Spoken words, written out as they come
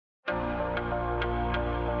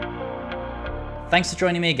Thanks for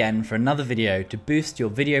joining me again for another video to boost your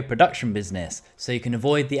video production business so you can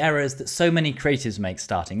avoid the errors that so many creatives make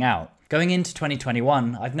starting out. Going into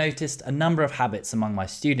 2021, I've noticed a number of habits among my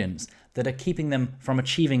students that are keeping them from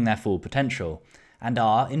achieving their full potential and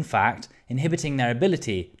are, in fact, inhibiting their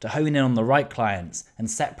ability to hone in on the right clients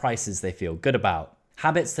and set prices they feel good about.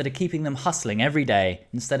 Habits that are keeping them hustling every day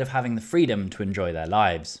instead of having the freedom to enjoy their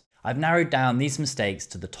lives. I've narrowed down these mistakes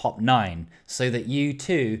to the top 9 so that you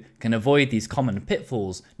too can avoid these common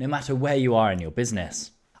pitfalls no matter where you are in your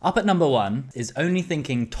business. Up at number 1 is only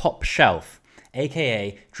thinking top shelf,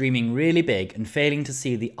 aka dreaming really big and failing to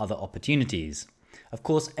see the other opportunities. Of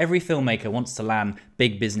course, every filmmaker wants to land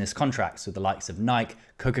big business contracts with the likes of Nike,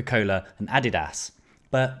 Coca-Cola and Adidas.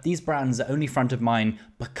 But these brands are only front of mind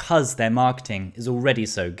because their marketing is already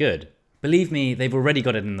so good. Believe me, they've already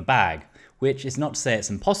got it in the bag. Which is not to say it's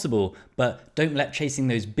impossible, but don't let chasing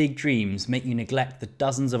those big dreams make you neglect the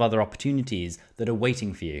dozens of other opportunities that are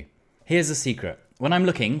waiting for you. Here's a secret. When I'm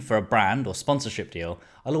looking for a brand or sponsorship deal,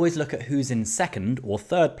 I'll always look at who's in second or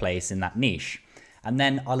third place in that niche. And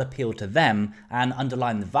then I'll appeal to them and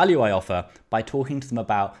underline the value I offer by talking to them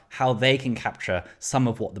about how they can capture some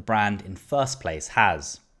of what the brand in first place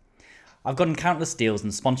has. I've gotten countless deals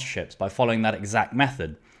and sponsorships by following that exact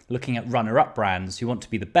method, looking at runner-up brands who want to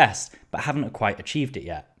be the best but haven't quite achieved it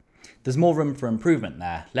yet. There's more room for improvement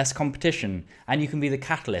there, less competition, and you can be the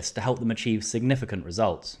catalyst to help them achieve significant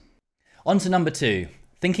results. On to number 2,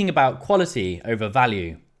 thinking about quality over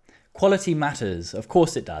value. Quality matters, of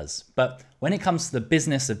course it does, but when it comes to the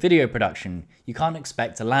business of video production, you can't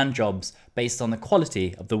expect to land jobs based on the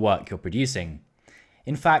quality of the work you're producing.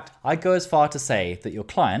 In fact, I'd go as far to say that your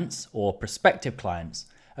clients, or prospective clients,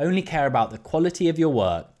 only care about the quality of your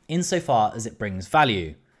work insofar as it brings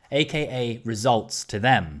value, aka results to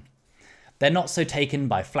them. They're not so taken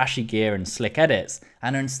by flashy gear and slick edits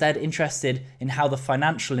and are instead interested in how the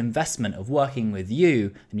financial investment of working with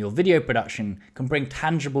you and your video production can bring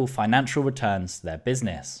tangible financial returns to their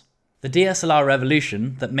business. The DSLR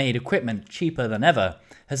revolution that made equipment cheaper than ever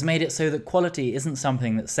has made it so that quality isn't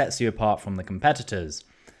something that sets you apart from the competitors.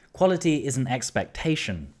 Quality is an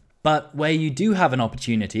expectation. But where you do have an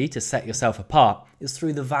opportunity to set yourself apart is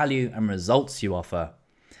through the value and results you offer.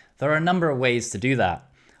 There are a number of ways to do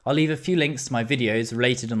that. I'll leave a few links to my videos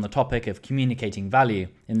related on the topic of communicating value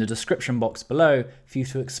in the description box below for you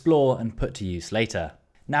to explore and put to use later.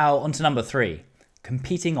 Now on to number 3,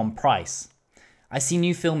 competing on price. I see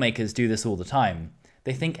new filmmakers do this all the time.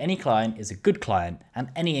 They think any client is a good client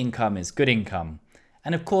and any income is good income.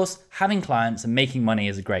 And of course, having clients and making money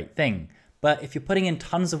is a great thing. But if you're putting in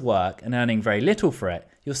tons of work and earning very little for it,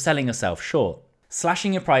 you're selling yourself short.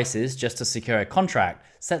 Slashing your prices just to secure a contract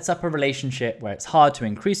sets up a relationship where it's hard to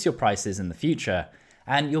increase your prices in the future,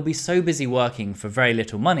 and you'll be so busy working for very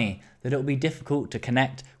little money that it'll be difficult to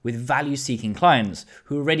connect with value-seeking clients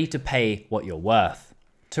who are ready to pay what you're worth.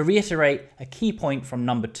 To reiterate a key point from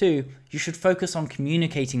number 2, you should focus on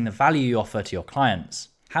communicating the value you offer to your clients.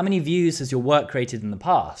 How many views has your work created in the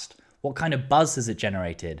past? What kind of buzz has it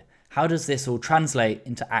generated? How does this all translate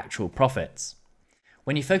into actual profits?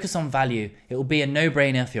 When you focus on value, it will be a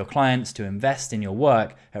no-brainer for your clients to invest in your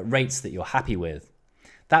work at rates that you're happy with.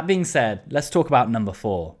 That being said, let's talk about number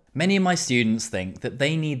 4. Many of my students think that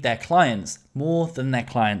they need their clients more than their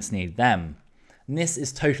clients need them. And this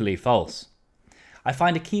is totally false. I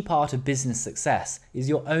find a key part of business success is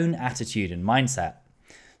your own attitude and mindset.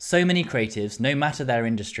 So many creatives, no matter their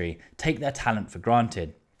industry, take their talent for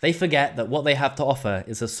granted. They forget that what they have to offer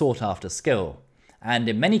is a sought-after skill, and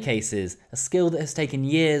in many cases, a skill that has taken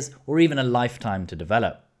years or even a lifetime to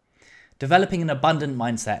develop. Developing an abundant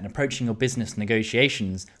mindset and approaching your business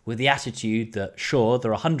negotiations with the attitude that, sure,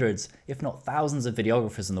 there are hundreds, if not thousands of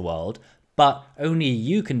videographers in the world, but only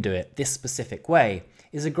you can do it this specific way,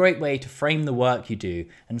 is a great way to frame the work you do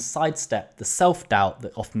and sidestep the self-doubt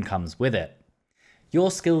that often comes with it. Your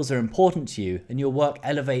skills are important to you and your work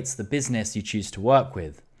elevates the business you choose to work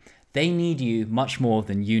with. They need you much more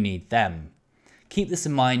than you need them. Keep this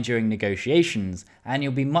in mind during negotiations and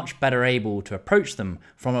you'll be much better able to approach them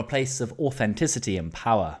from a place of authenticity and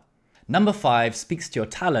power. Number 5 speaks to your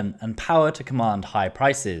talent and power to command high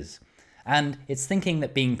prices. And it's thinking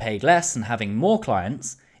that being paid less and having more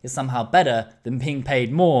clients is somehow better than being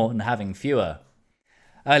paid more and having fewer.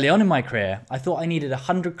 Early on in my career, I thought I needed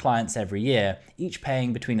 100 clients every year, each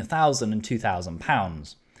paying between £1,000 and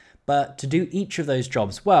 £2,000. But to do each of those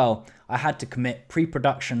jobs well, I had to commit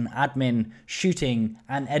pre-production, admin, shooting,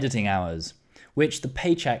 and editing hours, which the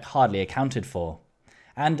paycheck hardly accounted for.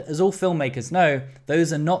 And as all filmmakers know,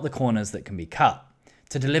 those are not the corners that can be cut.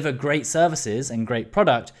 To deliver great services and great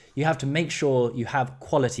product, you have to make sure you have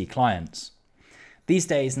quality clients. These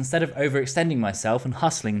days, instead of overextending myself and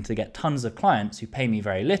hustling to get tons of clients who pay me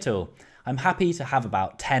very little, I'm happy to have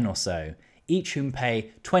about 10 or so, each whom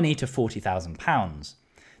pay £20,000 to £40,000.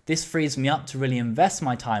 This frees me up to really invest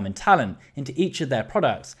my time and talent into each of their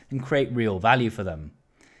products and create real value for them.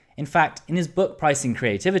 In fact, in his book Pricing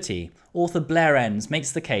Creativity, author Blair Enns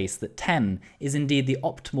makes the case that 10 is indeed the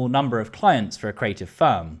optimal number of clients for a creative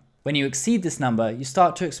firm. When you exceed this number, you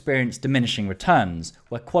start to experience diminishing returns,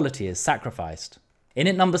 where quality is sacrificed. In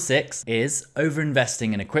at number 6 is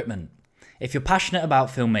overinvesting in equipment. If you're passionate about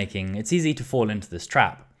filmmaking, it's easy to fall into this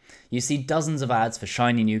trap. You see dozens of ads for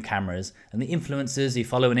shiny new cameras, and the influencers you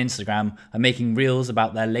follow on Instagram are making reels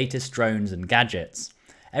about their latest drones and gadgets.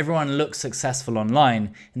 Everyone looks successful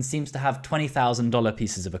online and seems to have $20,000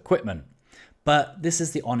 pieces of equipment. But this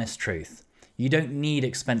is the honest truth. You don't need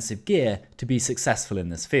expensive gear to be successful in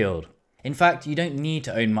this field. In fact, you don't need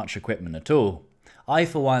to own much equipment at all. I,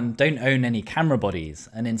 for one, don't own any camera bodies,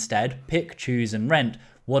 and instead pick, choose and rent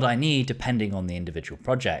what I need depending on the individual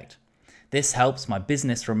project. This helps my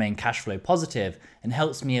business remain cash flow positive and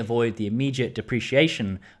helps me avoid the immediate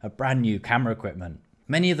depreciation of brand new camera equipment.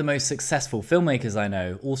 Many of the most successful filmmakers I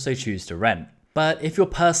know also choose to rent. But if you're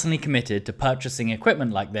personally committed to purchasing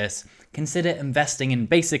equipment like this, consider investing in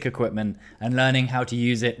basic equipment and learning how to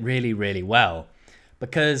use it really well.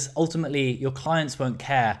 Because ultimately, your clients won't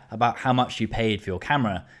care about how much you paid for your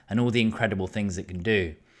camera and all the incredible things it can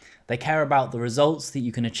do. They care about the results that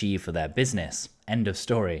you can achieve for their business. End of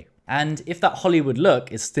story. And if that Hollywood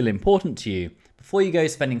look is still important to you, before you go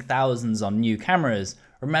spending thousands on new cameras,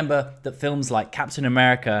 remember that films like Captain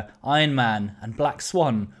America, Iron Man, and Black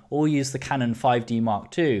Swan all use the Canon 5D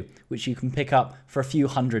Mark II, which you can pick up for a few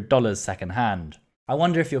 $100s secondhand. I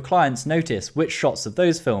wonder if your clients notice which shots of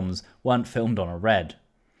those films weren't filmed on a Red.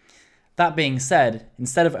 That being said,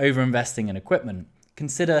 instead of overinvesting in equipment,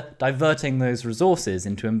 consider diverting those resources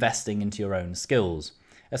into investing into your own skills,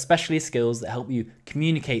 especially skills that help you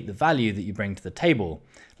communicate the value that you bring to the table,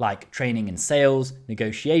 like training in sales,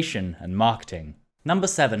 negotiation, and marketing. Number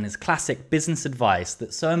 7 is classic business advice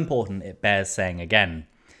that's so important it bears saying again.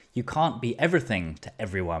 You can't be everything to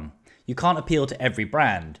everyone. You can't appeal to every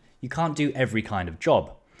brand. You can't do every kind of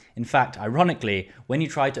job. In fact, ironically, when you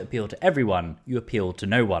try to appeal to everyone, you appeal to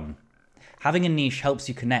no one. Having a niche helps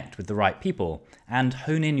you connect with the right people and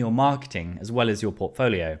hone in your marketing as well as your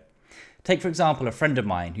portfolio. Take for example a friend of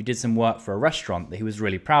mine who did some work for a restaurant that he was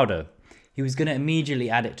really proud of. He was going to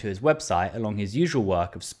immediately add it to his website along his usual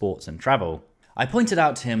work of sports and travel. I pointed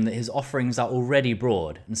out to him that his offerings are already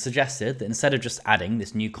broad and suggested that instead of just adding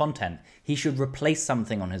this new content, he should replace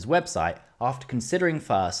something on his website after considering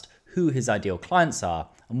first who his ideal clients are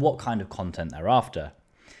and what kind of content they're after.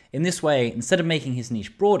 In this way, instead of making his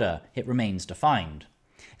niche broader, it remains defined.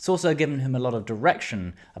 It's also given him a lot of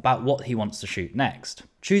direction about what he wants to shoot next.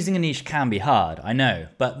 Choosing a niche can be hard, I know,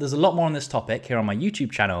 but there's a lot more on this topic here on my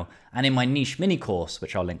YouTube channel and in my niche mini course,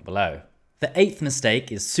 which I'll link below. The 8th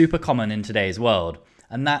mistake is super common in today's world,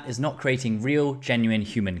 and that is not creating real, genuine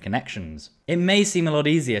human connections. It may seem a lot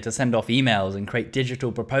easier to send off emails and create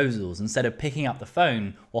digital proposals instead of picking up the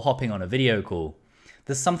phone or hopping on a video call.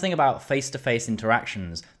 There's something about face-to-face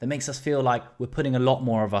interactions that makes us feel like we're putting a lot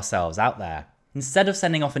more of ourselves out there. Instead of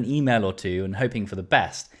sending off an email or two and hoping for the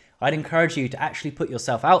best, I'd encourage you to actually put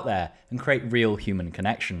yourself out there and create real human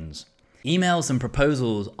connections. Emails and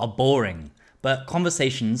proposals are boring, but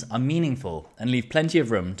conversations are meaningful and leave plenty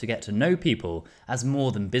of room to get to know people as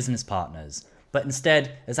more than business partners, but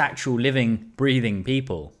instead as actual living, breathing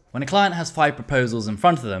people. When a client has 5 proposals in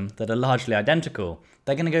front of them that are largely identical,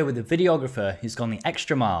 they're going to go with a videographer who's gone the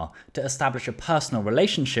extra mile to establish a personal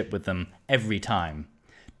relationship with them every time.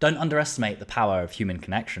 Don't underestimate the power of human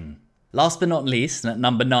connection. Last but not least, and at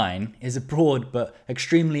number 9, is a broad but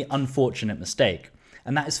extremely unfortunate mistake,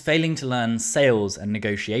 and that is failing to learn sales and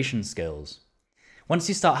negotiation skills. Once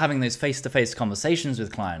you start having those face-to-face conversations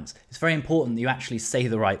with clients, it's very important that you actually say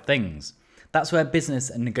the right things. That's where business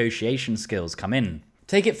and negotiation skills come in.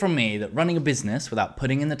 Take it from me that running a business without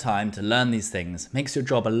putting in the time to learn these things makes your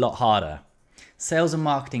job a lot harder. Sales and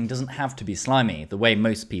marketing doesn't have to be slimy the way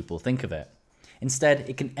most people think of it. Instead,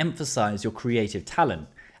 it can emphasize your creative talent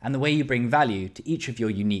and the way you bring value to each of your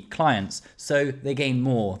unique clients so they gain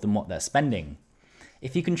more than what they're spending.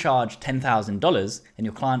 If you can charge $10,000 and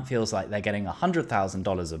your client feels like they're getting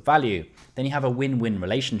 $100,000 of value, then you have a win-win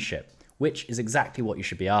relationship, which is exactly what you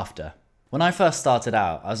should be after. When I first started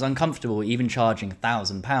out, I was uncomfortable even charging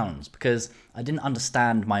 £1,000 because I didn't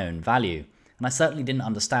understand my own value, and I certainly didn't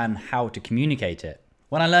understand how to communicate it.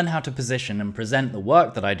 When I learned how to position and present the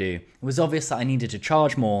work that I do, it was obvious that I needed to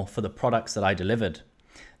charge more for the products that I delivered.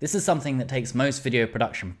 This is something that takes most video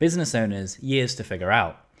production business owners years to figure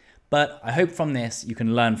out. But I hope from this you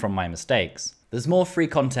can learn from my mistakes. There's more free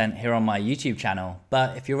content here on my YouTube channel,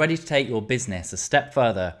 but if you're ready to take your business a step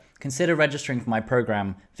further, consider registering for my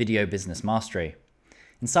program, Video Business Mastery.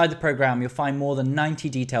 Inside the program, you'll find more than 90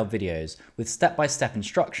 detailed videos with step-by-step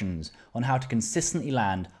instructions on how to consistently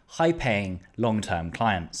land high-paying, long-term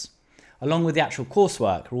clients. Along with the actual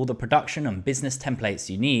coursework are all the production and business templates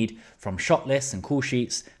you need, from shot lists and call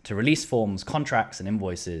sheets to release forms, contracts, and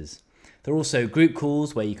invoices. There are also group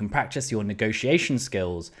calls where you can practice your negotiation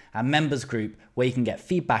skills, and members group where you can get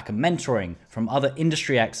feedback and mentoring from other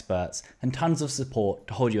industry experts, and tons of support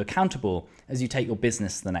to hold you accountable as you take your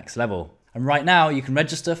business to the next level. And right now you can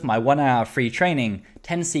register for my 1-hour free training,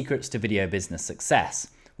 10 Secrets to Video Business Success,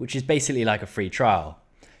 which is basically like a free trial.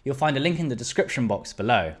 You'll find a link in the description box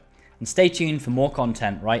below. And stay tuned for more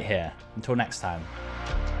content right here. Until next time.